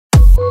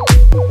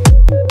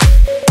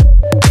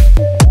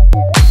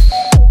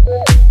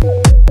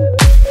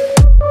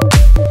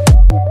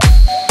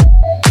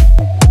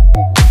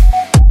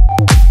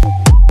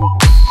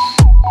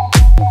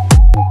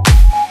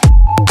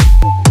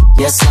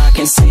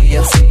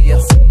see ya.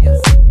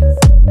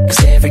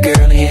 'Cause every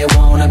girl in here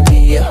wanna be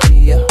ya.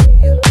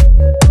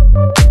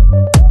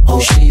 Oh,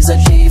 she's a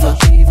diva.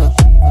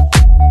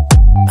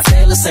 I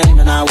feel the same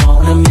and I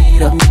wanna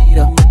meet her.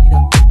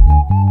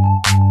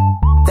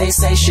 They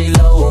say she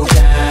low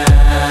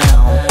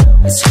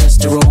down, it's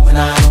just a room and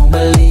I don't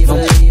believe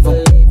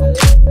them.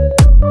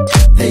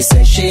 They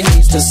say she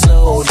needs to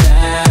slow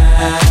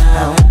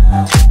down,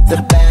 the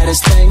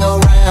baddest thing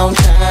around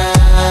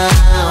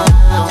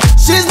town.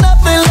 She's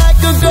nothing like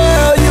a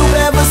girl you've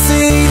ever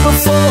seen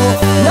before,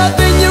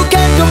 nothing you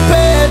can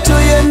compare to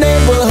your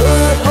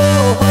neighborhood.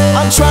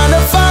 I'm trying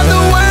to find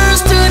the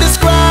words to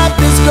describe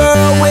this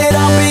girl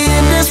without